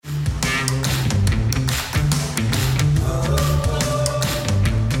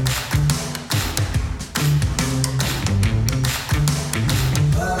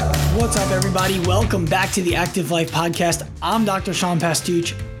everybody. Welcome back to the Active Life Podcast. I'm Dr. Sean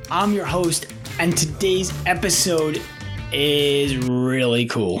Pastuch. I'm your host, and today's episode is really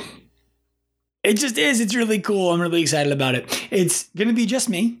cool. It just is. It's really cool. I'm really excited about it. It's going to be just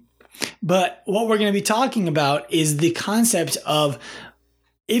me, but what we're going to be talking about is the concept of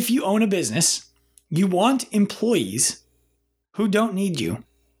if you own a business, you want employees who don't need you.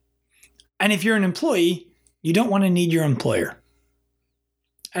 And if you're an employee, you don't want to need your employer.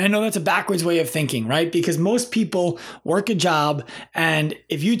 And I know that's a backwards way of thinking, right? Because most people work a job, and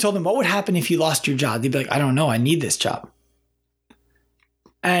if you told them what would happen if you lost your job, they'd be like, I don't know, I need this job.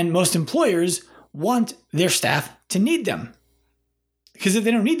 And most employers want their staff to need them. Because if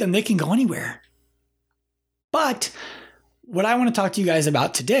they don't need them, they can go anywhere. But what I want to talk to you guys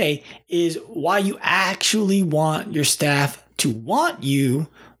about today is why you actually want your staff to want you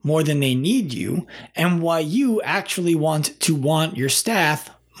more than they need you, and why you actually want to want your staff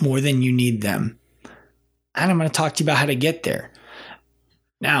more than you need them. And I'm going to talk to you about how to get there.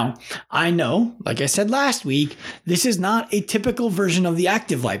 Now, I know, like I said last week, this is not a typical version of the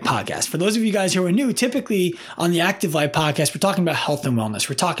Active Life Podcast. For those of you guys who are new, typically on the Active Life Podcast, we're talking about health and wellness.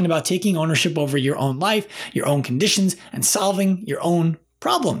 We're talking about taking ownership over your own life, your own conditions, and solving your own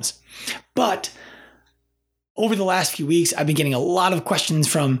problems. But over the last few weeks, I've been getting a lot of questions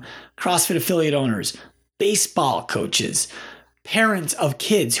from CrossFit affiliate owners, baseball coaches, parents of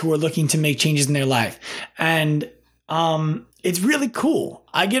kids who are looking to make changes in their life. And it's really cool.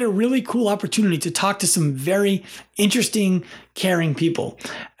 I get a really cool opportunity to talk to some very interesting, caring people.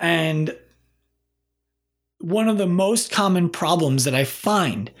 And one of the most common problems that I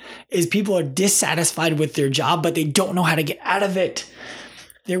find is people are dissatisfied with their job, but they don't know how to get out of it.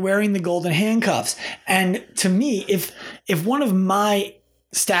 They're wearing the golden handcuffs. And to me, if one of my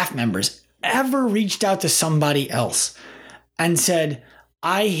staff members ever reached out to somebody else and said,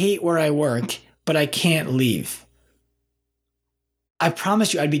 I hate where I work, but I can't leave, I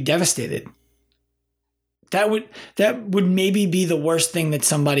promise you I'd be devastated. That would maybe be the worst thing that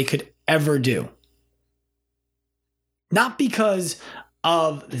somebody could ever do. Not because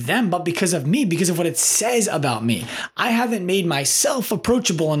of them, but because of me, because of what it says about me. I haven't made myself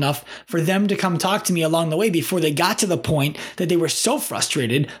approachable enough for them to come talk to me along the way before they got to the point that they were so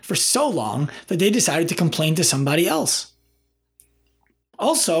frustrated for so long that they decided to complain to somebody else.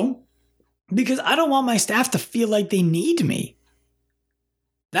 Also, because I don't want my staff to feel like they need me.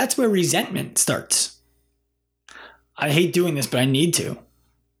 That's where resentment starts. I hate doing this, but I need to.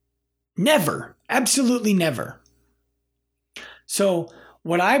 Never, absolutely never. So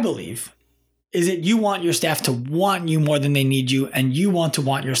what I believe is that you want your staff to want you more than they need you, and you want to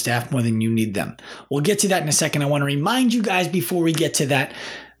want your staff more than you need them. We'll get to that in a second. I want to remind you guys before we get to that,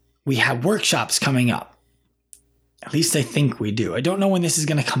 we have workshops coming up. At least I think we do. I don't know when this is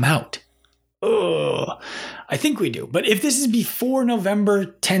going to come out. I think we do. But if this is before November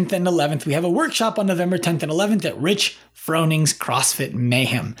 10th and 11th, we have a workshop on November 10th and 11th at Rich Froning's CrossFit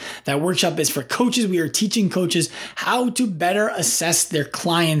Mayhem. That workshop is for coaches. We are teaching coaches how to better assess their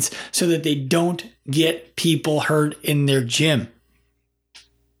clients so that they don't get people hurt in their gym.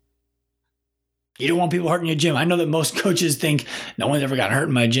 You don't want people hurt in your gym. I know that most coaches think no one's ever gotten hurt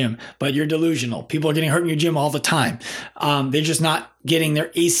in my gym, but you're delusional. People are getting hurt in your gym all the time. They're just not getting their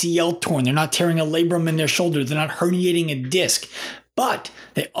ACL torn. They're not tearing a labrum in their shoulder. They're not herniating a disc, but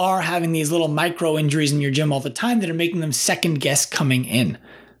they are having these little micro injuries in your gym all the time that are making them second guess coming in.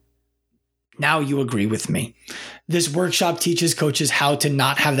 Now you agree with me. This workshop teaches coaches how to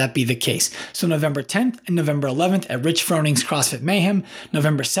not have that be the case. So November 10th and November 11th at Rich Froning's CrossFit Mayhem,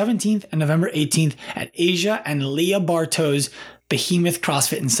 November 17th and November 18th at Asia and Leah Bartow's Behemoth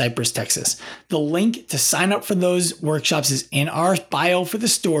CrossFit in Cypress, Texas. The link to sign up for those workshops is in our bio for the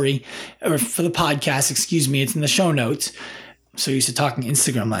story, or for the podcast, excuse me. It's in the show notes. I'm so used to talking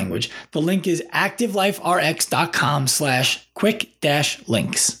Instagram language. The link is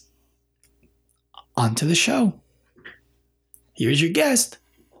activeliferx.com/quick-links. On to the show. Here's your guest,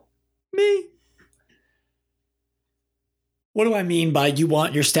 me. What do I mean by you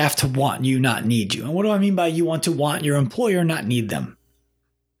want your staff to want you, not need you? And what do I mean by you want to want your employer, not need them?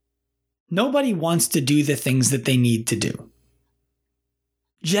 Nobody wants to do the things that they need to do.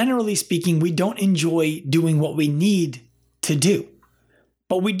 Generally speaking, we don't enjoy doing what we need to do,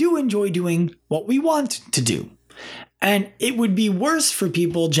 but we do enjoy doing what we want to do. And it would be worse for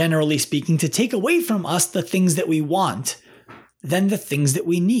people, generally speaking, to take away from us the things that we want than the things that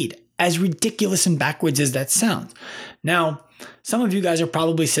we need, as ridiculous and backwards as that sounds. Now, some of you guys are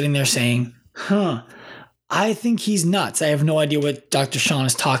probably sitting there saying, I think he's nuts. I have no idea what Dr. Sean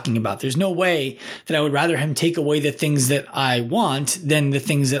is talking about. There's no way that I would rather him take away the things that I want than the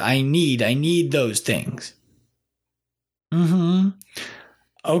things that I need. I need those things.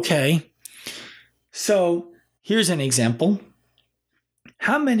 Okay. So here's an example.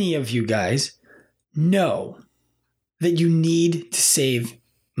 How many of you guys know that you need to save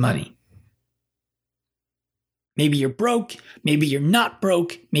money? Maybe you're broke, maybe you're not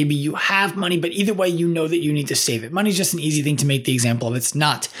broke, maybe you have money, but either way, you know that you need to save it. Money's just an easy thing to make the example of. It's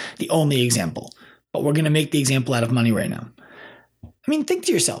not the only example, but we're going to make the example out of money right now. I mean, think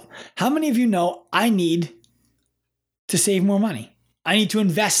to yourself, how many of you know I need to save more money? I need to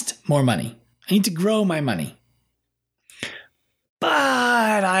invest more money. I need to grow my money.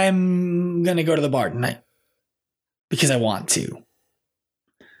 But I'm going to go to the bar tonight because I want to.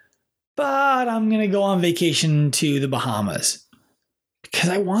 But I'm going to go on vacation to the Bahamas because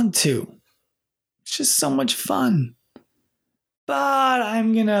I want to. It's just so much fun. But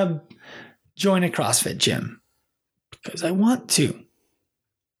I'm going to join a CrossFit gym because I want to.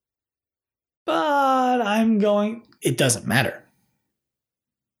 But it doesn't matter.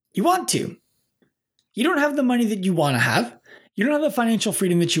 You want to. You don't have the money that you want to have. You don't have the financial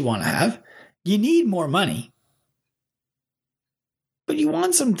freedom that you want to have. You need more money. But you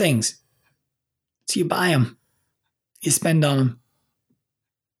want some things. So you buy them. You spend on them.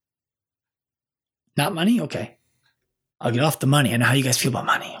 Not money? Okay. I'll get off the money. I know how you guys feel about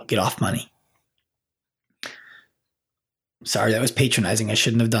money. I'll get off money. Sorry, that was patronizing. I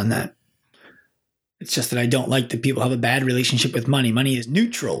shouldn't have done that. It's just that I don't like that people have a bad relationship with money. Money is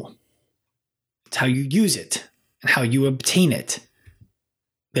neutral. It's how you use it and how you obtain it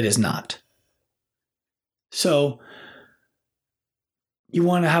that is not. So you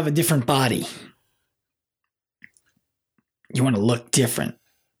want to have a different body. You want to look different.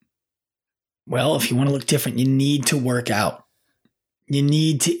 Well, if you want to look different, you need to work out. You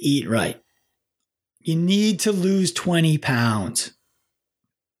need to eat right. You need to lose 20 pounds.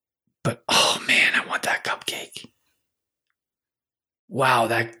 But, oh man, I want that cupcake. Wow,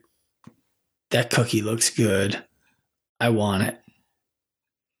 that cookie looks good. I want it.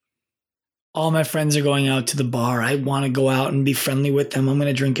 All my friends are going out to the bar. I want to go out and be friendly with them. I'm going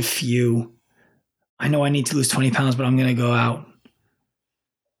to drink a few. I know I need to lose 20 pounds, but I'm going to go out.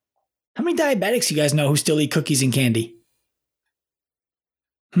 How many diabetics you guys know who still eat cookies and candy?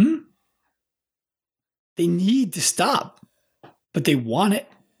 They need to stop, but they want it,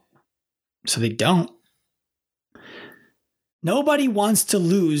 so they don't. Nobody wants to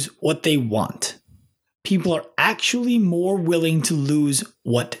lose what they want. People are actually more willing to lose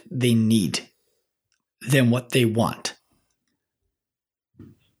what they need than what they want.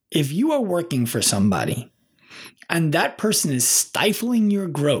 If you are working for somebody and that person is stifling your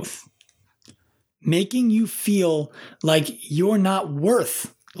growth, making you feel like you're not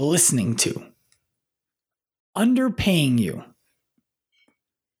worth listening to, underpaying you,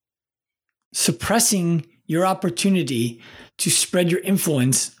 suppressing your opportunity to spread your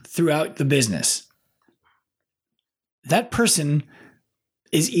influence throughout the business, that person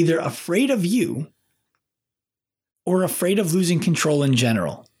is either afraid of you or afraid of losing control in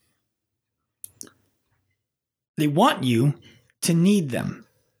general. They want you to need them.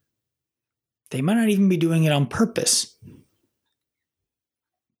 They might not even be doing it on purpose,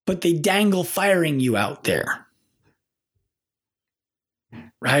 but they dangle firing you out there.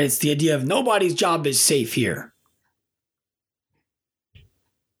 Right? It's the idea of nobody's job is safe here.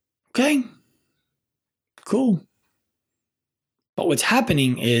 Okay, cool. But what's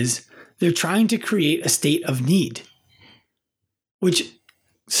happening is they're trying to create a state of need, which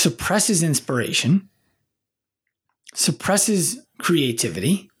suppresses inspiration, suppresses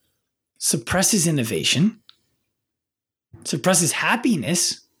creativity, suppresses innovation, suppresses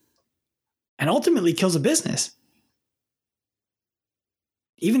happiness, and ultimately kills a business.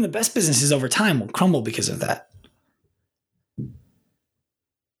 Even the best businesses over time will crumble because of that.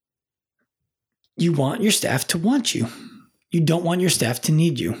 You want your staff to want you. You don't want your staff to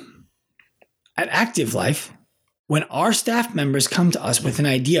need you. At Active Life, when our staff members come to us with an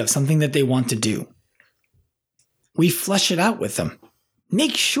idea of something that they want to do, we flesh it out with them.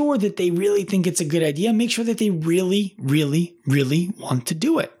 Make sure that they really think it's a good idea. Make sure that they really, really, really want to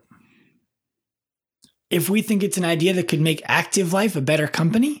do it. If we think it's an idea that could make Active Life a better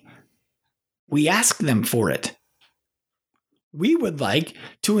company, we ask them for it. We would like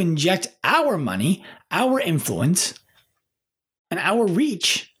to inject our money, our influence, and our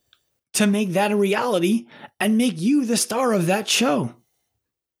reach to make that a reality and make you the star of that show.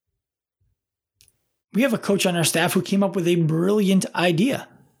 We have a coach on our staff who came up with a brilliant idea.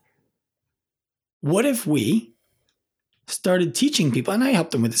 What if we started teaching people, and I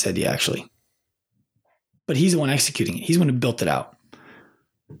helped him with this idea actually, but he's the one executing it. He's the one who built it out.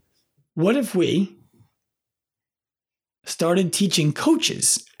 What if we started teaching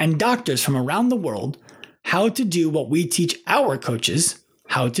coaches and doctors from around the world how to do what we teach our coaches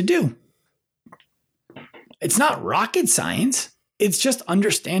how to do? It's not rocket science. It's just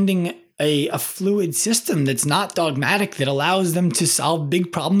understanding a fluid system that's not dogmatic, that allows them to solve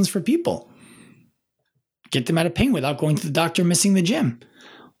big problems for people. Get them out of pain without going to the doctor, missing the gym.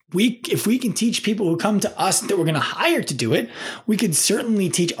 If we can teach people who come to us that we're going to hire to do it, we could certainly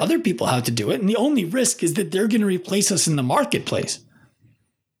teach other people how to do it. And the only risk is that they're going to replace us in the marketplace,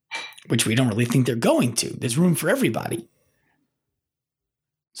 which we don't really think they're going to. There's room for everybody.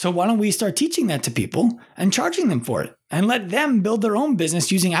 So why don't we start teaching that to people and charging them for it and let them build their own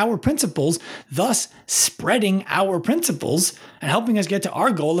business using our principles, thus spreading our principles and helping us get to our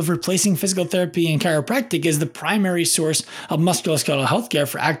goal of replacing physical therapy and chiropractic as the primary source of musculoskeletal healthcare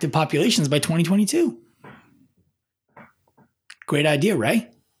for active populations by 2022. Great idea,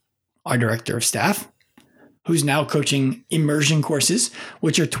 right? Our director of staff, who's now coaching immersion courses,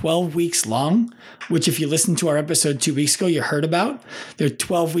 which are 12 weeks long, which if you listened to our episode 2 weeks ago, you heard about. They're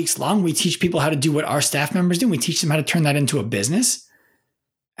 12 weeks long. We teach people how to do what our staff members do. We teach them how to turn that into a business.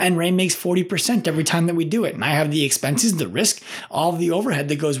 And Ray makes 40% every time that we do it. And I have the expenses, the risk, all of the overhead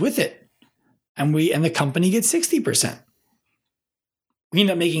that goes with it. And the company gets 60%. We end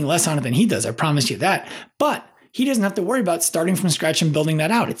up making less on it than he does. I promise you that. But he doesn't have to worry about starting from scratch and building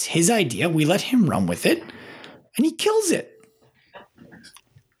that out. It's his idea. We let him run with it. And he kills it.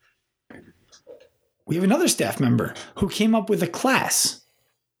 We have another staff member who came up with a class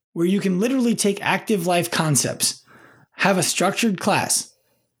where you can literally take active life concepts, have a structured class,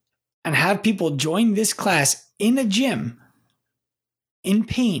 and have people join this class in a gym in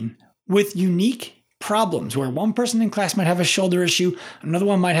pain with unique problems where one person in class might have a shoulder issue, another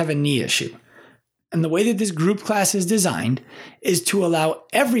one might have a knee issue. And the way that this group class is designed is to allow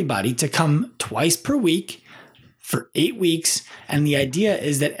everybody to come twice per week for 8 weeks. And the idea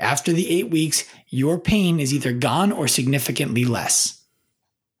is that after the 8 weeks, your pain is either gone or significantly less.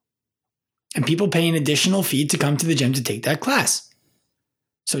 And people pay an additional fee to come to the gym to take that class.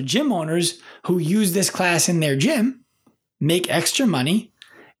 So gym owners who use this class in their gym make extra money,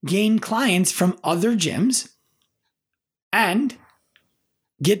 gain clients from other gyms, and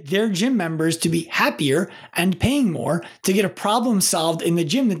get their gym members to be happier and paying more to get a problem solved in the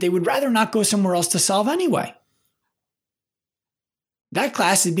gym that they would rather not go somewhere else to solve anyway. That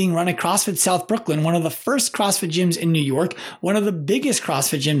class is being run at CrossFit South Brooklyn, one of the first CrossFit gyms in New York, one of the biggest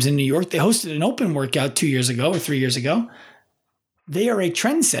CrossFit gyms in New York. They hosted an open workout 2 years ago or 3 years ago. They are a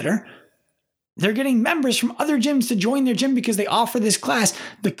trendsetter. They're getting members from other gyms to join their gym because they offer this class.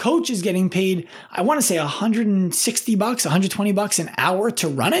 The coach is getting paid, I want to say $160, $120 an hour to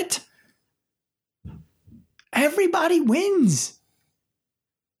run it. Everybody wins.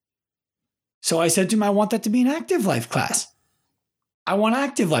 So I said to him, I want that to be an active life class. I want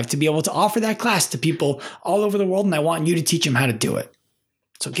Active Life to be able to offer that class to people all over the world, and I want you to teach them how to do it.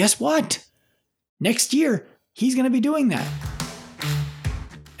 So guess what? Next year, he's going to be doing that.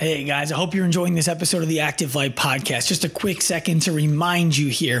 Hey guys, I hope you're enjoying this episode of the Active Life podcast. Just a quick second to remind you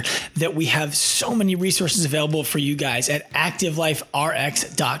here that we have so many resources available for you guys at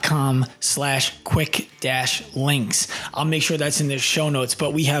activeliferx.com/quick-links. I'll make sure that's in the show notes,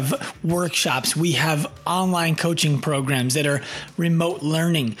 but we have workshops. We have online coaching programs that are remote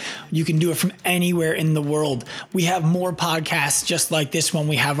learning. You can do it from anywhere in the world. We have more podcasts just like this one.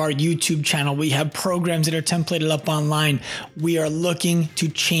 We have our YouTube channel. We have programs that are templated up online. We are looking to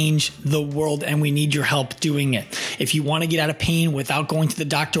change the world, and we need your help doing it. If you want to get out of pain without going to the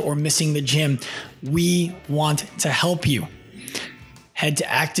doctor or missing the gym, we want to help you. Head to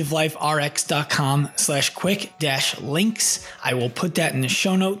activeliferx.com/quick-links. I will put that in the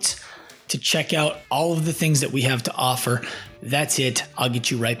show notes to check out all of the things that we have to offer. That's it. I'll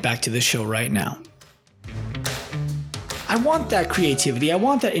get you right back to the show right now. I want that creativity. I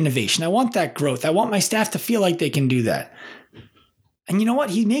want that innovation. I want that growth. I want my staff to feel like they can do that. And you know what?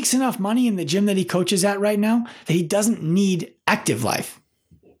 He makes enough money in the gym that he coaches at right now that he doesn't need Active Life.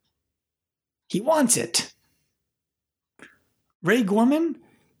 He wants it. Ray Gorman,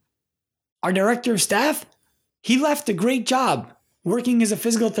 our director of staff, he left a great job working as a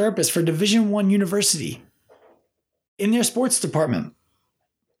physical therapist for Division I University in their sports department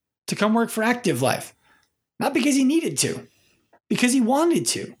to come work for Active Life. Not because he needed to, because he wanted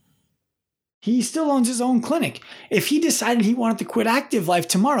to. He still owns his own clinic. If he decided he wanted to quit Active Life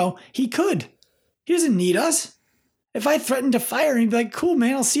tomorrow, he could. He doesn't need us. If I threatened to fire him, he'd be like, cool,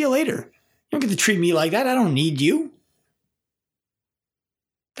 man, I'll see you later. You don't get to treat me like that. I don't need you.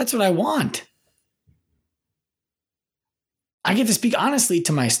 That's what I want. I get to speak honestly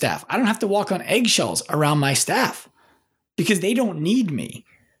to my staff. I don't have to walk on eggshells around my staff because they don't need me.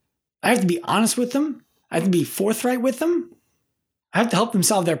 I have to be honest with them. I have to be forthright with them. I have to help them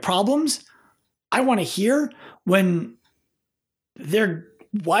solve their problems. I want to hear when their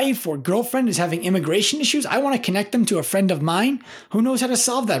wife or girlfriend is having immigration issues. I want to connect them to a friend of mine who knows how to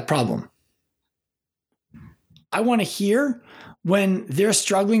solve that problem. I want to hear when they're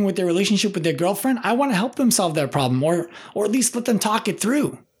struggling with their relationship with their girlfriend. I want to help them solve that problem or at least let them talk it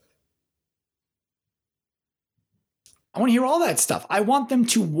through. I want to hear all that stuff. I want them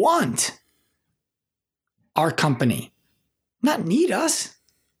to want our company, not need us.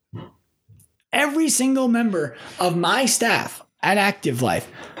 Every single member of my staff at Active Life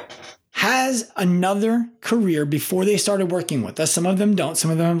has another career before they started working with us. Some of them don't.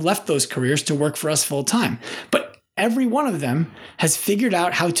 Some of them have left those careers to work for us full time. But every one of them has figured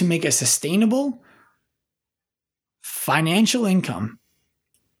out how to make a sustainable financial income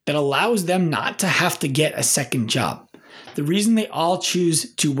that allows them not to have to get a second job. The reason they all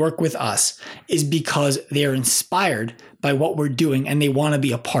choose to work with us is because they are inspired by what we're doing and they want to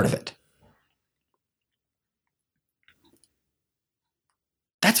be a part of it.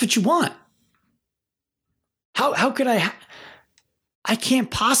 That's what you want. How could I can't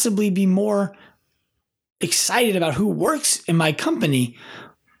possibly be more excited about who works in my company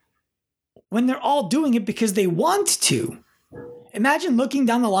when they're all doing it because they want to. Imagine looking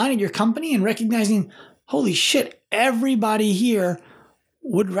down the line at your company and recognizing, holy shit, everybody here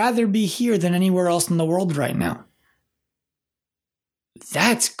would rather be here than anywhere else in the world right now.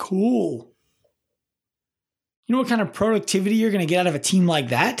 That's cool. You know what kind of productivity you're going to get out of a team like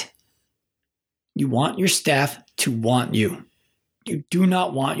that? You want your staff to want you. You do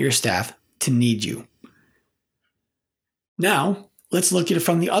not want your staff to need you. Now, let's look at it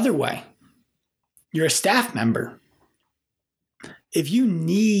from the other way. You're a staff member. If you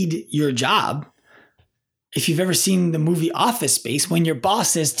need your job, if you've ever seen the movie Office Space, when your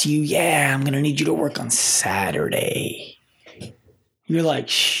boss says to you, yeah, I'm going to need you to work on Saturday, you're like,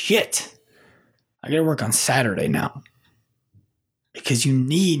 shit, I got to work on Saturday now because you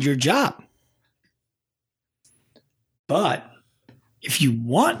need your job. But if you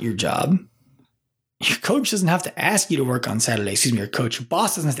want your job, your coach doesn't have to ask you to work on Saturday. Your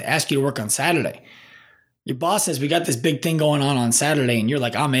boss doesn't have to ask you to work on Saturday. Your boss says, we got this big thing going on Saturday, and you're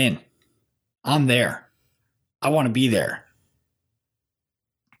like, I'm in. I'm there. I want to be there.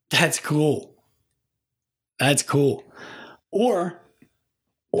 That's cool. That's cool. Or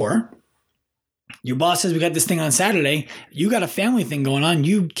your boss says, we got this thing on Saturday. You got a family thing going on.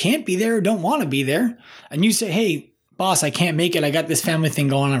 You can't be there or don't want to be there. And you say, hey, boss, I can't make it. I got this family thing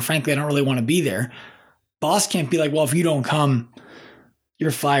going on. Frankly, I don't really want to be there. Boss can't be like, well, if you don't come, you're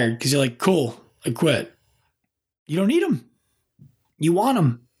fired. Because you're like, cool, I quit. You don't need them. You want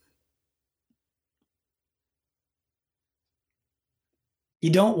them.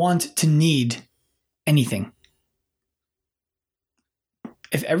 You don't want to need anything.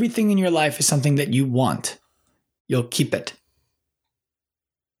 If everything in your life is something that you want, you'll keep it.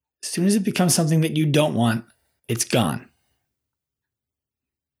 As soon as it becomes something that you don't want, it's gone.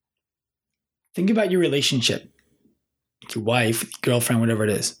 Think about your relationship with your wife, with your girlfriend, whatever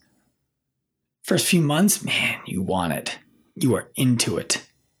it is. First few months, man, you want it. You are into it.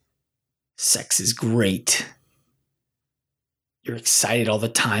 Sex is great. You're excited all the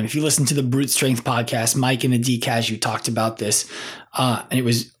time. If you listen to the Brute Strength podcast, Mike and the D-Cashew talked about this, and it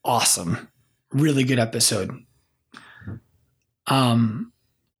was awesome. Really good episode. But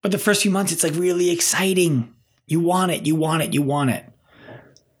the first few months, it's like really exciting. You want it, you want it, you want it.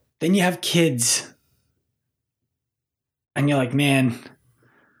 Then you have kids. And you're like, man,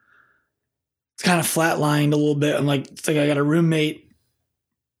 it's kind of flatlined a little bit. It's like I got a roommate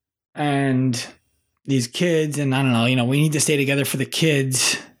and these kids, and I don't know, we need to stay together for the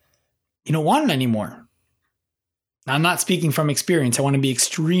kids. You don't want it anymore. Now, I'm not speaking from experience. I want to be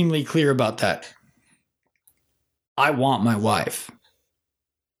extremely clear about that. I want my wife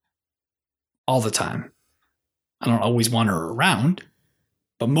all the time. I don't always want her around,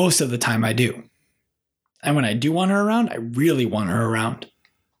 but most of the time I do. And when I do want her around, I really want her around.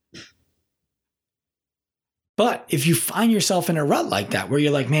 But if you find yourself in a rut like that, where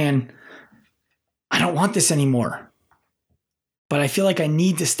you're like, man, I don't want this anymore, but I feel like I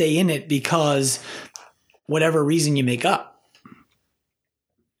need to stay in it because whatever reason you make up,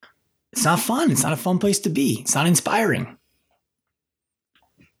 it's not fun. It's not a fun place to be. It's not inspiring.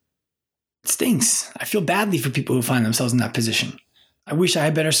 It stinks. I feel badly for people who find themselves in that position. I wish I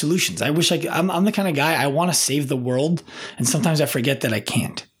had better solutions. I'm the kind of guy, I want to save the world, and sometimes I forget that I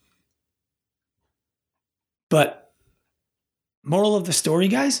can't. But moral of the story,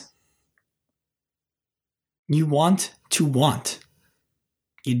 guys, you want to want.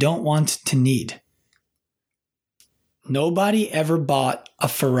 You don't want to need. Nobody ever bought a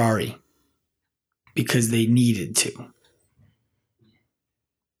Ferrari because they needed to.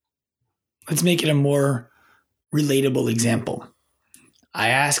 Let's make it a more relatable example. I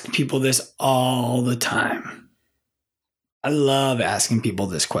ask people this all the time. I love asking people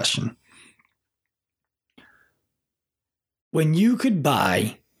this question. When you could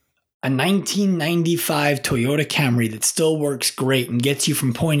buy a 1995 Toyota Camry that still works great and gets you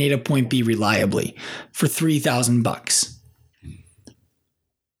from point A to point B reliably for $3,000,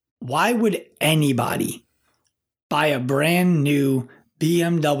 why would anybody buy a brand new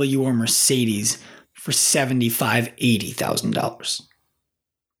BMW or Mercedes for $75,000, $80,000?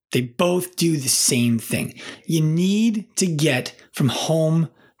 They both do the same thing. You need to get from home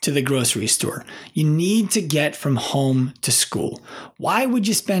to the grocery store. You need to get from home to school. Why would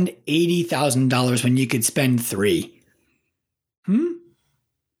you spend $80,000 when you could spend $3,000?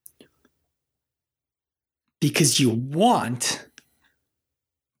 Because you want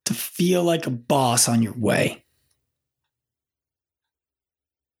to feel like a boss on your way.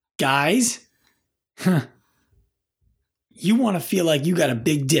 Guys, you want to feel like you got a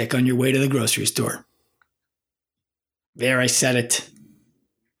big dick on your way to the grocery store. There, I said it.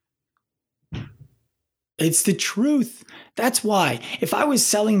 It's the truth. That's why if I was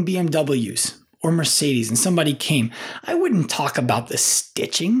selling BMWs or Mercedes and somebody came, I wouldn't talk about the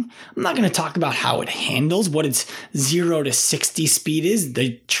stitching. I'm not going to talk about how it handles, what its 0 to 60 speed is,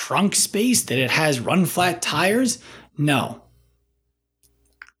 the trunk space, that it has run flat tires. No.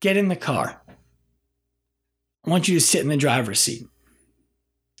 Get in the car. I want you to sit in the driver's seat.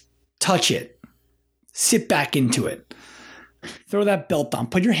 Touch it. Sit back into it. Throw that belt on.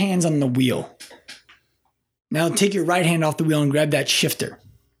 Put your hands on the wheel. Now take your right hand off the wheel and grab that shifter.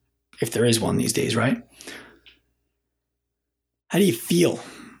 If there is one these days, right? How do you feel?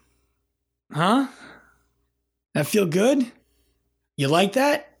 Huh? That feel good? You like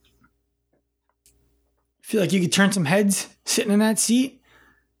that? Feel like you could turn some heads sitting in that seat?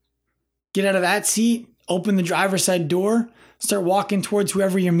 Get out of that seat, open the driver's side door, start walking towards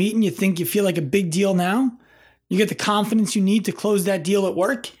whoever you're meeting. You think you feel like a big deal now? You get the confidence you need to close that deal at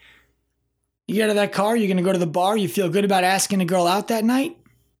work? You get out of that car, you're going to go to the bar, you feel good about asking a girl out that night?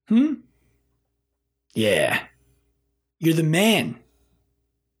 Yeah. You're the man.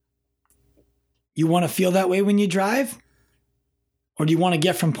 You want to feel that way when you drive? Or do you want to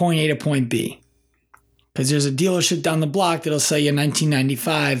get from point A to point B? Because there's a dealership down the block that'll sell you a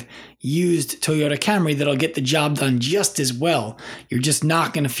 1995 used Toyota Camry that'll get the job done just as well. You're just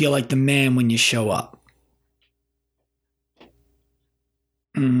not going to feel like the man when you show up.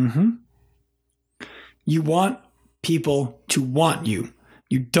 You want people to want you.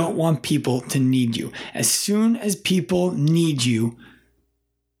 You don't want people to need you. As soon as people need you,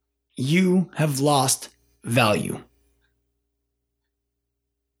 you have lost value.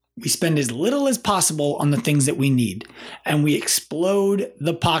 We spend as little as possible on the things that we need, and we explode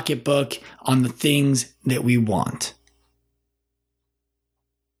the pocketbook on the things that we want.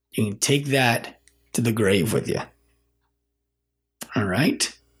 You can take that to the grave with you. All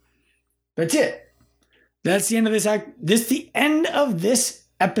right? That's it. That's the end of the end of this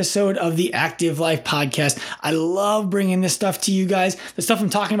episode of the Active Life Podcast. I love bringing this stuff to you guys. The stuff I'm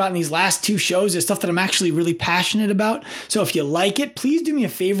talking about in these last two shows is stuff that I'm actually really passionate about. So if you like it, please do me a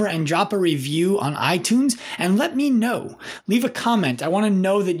favor and drop a review on iTunes and let me know. Leave a comment. I want to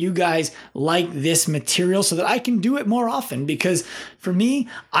know that you guys like this material so that I can do it more often, because for me,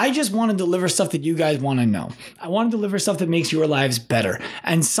 I just want to deliver stuff that you guys want to know. I want to deliver stuff that makes your lives better.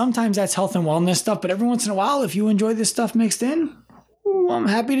 And sometimes that's health and wellness stuff, but every once in a while, if you enjoy this stuff mixed in, I'm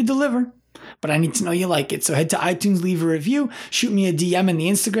happy to deliver, but I need to know you like it. So head to iTunes, leave a review, shoot me a DM in the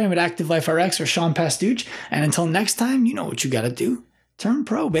Instagram at ActiveLifeRx or Sean Pastuch. And until next time, you know what you got to do. Turn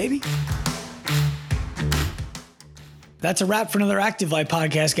pro, baby. That's a wrap for another Active Life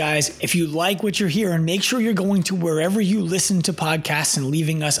Podcast, guys. If you like what you're hearing, make sure you're going to wherever you listen to podcasts and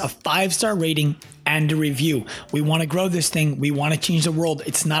leaving us a 5-star rating and a review. We want to grow this thing. We want to change the world.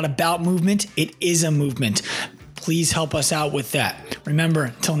 It's not about movement. It is a movement. Please help us out with that. Remember,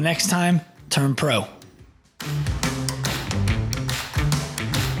 until next time, turn pro.